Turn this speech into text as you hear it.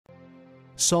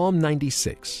Psalm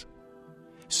 96.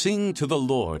 Sing to the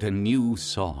Lord a new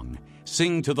song.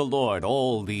 Sing to the Lord,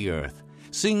 all the earth.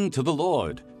 Sing to the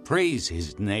Lord, praise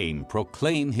his name,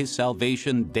 proclaim his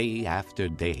salvation day after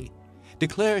day.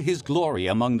 Declare his glory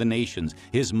among the nations,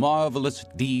 his marvelous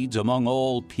deeds among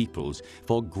all peoples.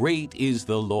 For great is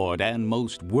the Lord, and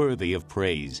most worthy of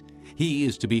praise. He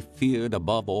is to be feared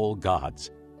above all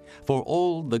gods. For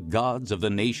all the gods of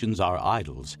the nations are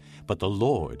idols, but the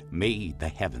Lord made the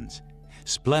heavens.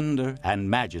 Splendor and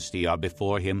majesty are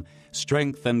before him,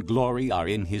 strength and glory are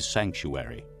in his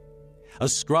sanctuary.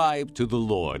 Ascribe to the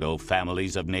Lord, O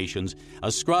families of nations,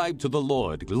 ascribe to the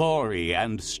Lord glory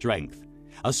and strength.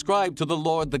 Ascribe to the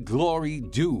Lord the glory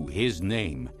due his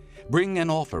name. Bring an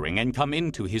offering and come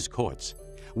into his courts.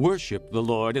 Worship the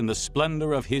Lord in the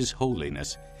splendor of his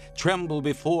holiness. Tremble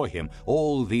before him,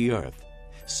 all the earth.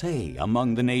 Say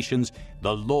among the nations,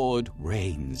 the Lord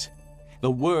reigns. The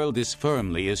world is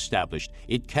firmly established.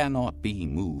 It cannot be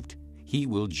moved. He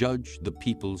will judge the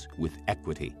peoples with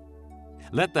equity.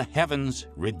 Let the heavens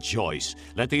rejoice.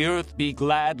 Let the earth be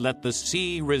glad. Let the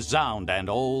sea resound and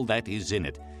all that is in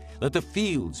it. Let the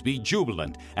fields be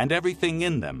jubilant and everything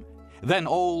in them. Then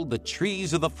all the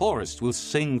trees of the forest will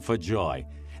sing for joy.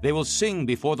 They will sing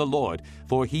before the Lord,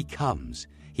 for he comes.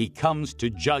 He comes to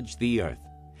judge the earth.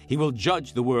 He will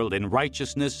judge the world in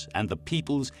righteousness and the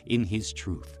peoples in his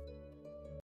truth.